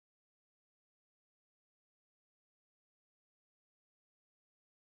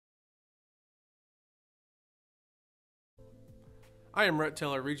I am Rhett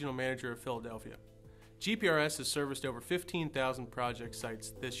Teller, Regional Manager of Philadelphia. GPRS has serviced over 15,000 project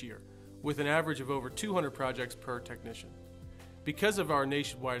sites this year, with an average of over 200 projects per technician. Because of our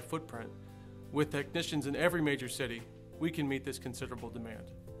nationwide footprint, with technicians in every major city, we can meet this considerable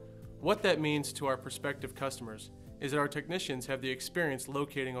demand. What that means to our prospective customers is that our technicians have the experience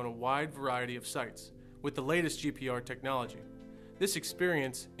locating on a wide variety of sites with the latest GPR technology. This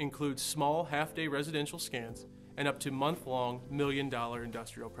experience includes small half-day residential scans and up to month-long million-dollar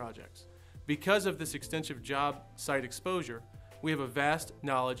industrial projects. Because of this extensive job site exposure, we have a vast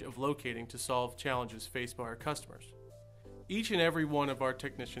knowledge of locating to solve challenges faced by our customers. Each and every one of our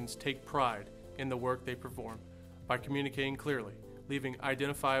technicians take pride in the work they perform by communicating clearly, leaving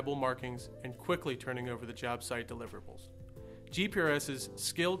identifiable markings, and quickly turning over the job site deliverables. GPRS's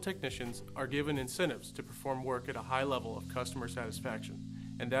skilled technicians are given incentives to perform work at a high level of customer satisfaction,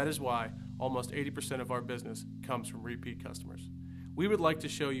 and that is why almost 80% of our business comes from repeat customers. We would like to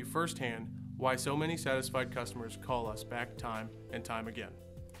show you firsthand why so many satisfied customers call us back time and time again.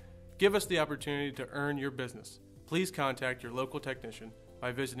 Give us the opportunity to earn your business. Please contact your local technician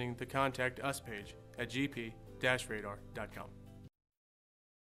by visiting the Contact Us page at gp-radar.com.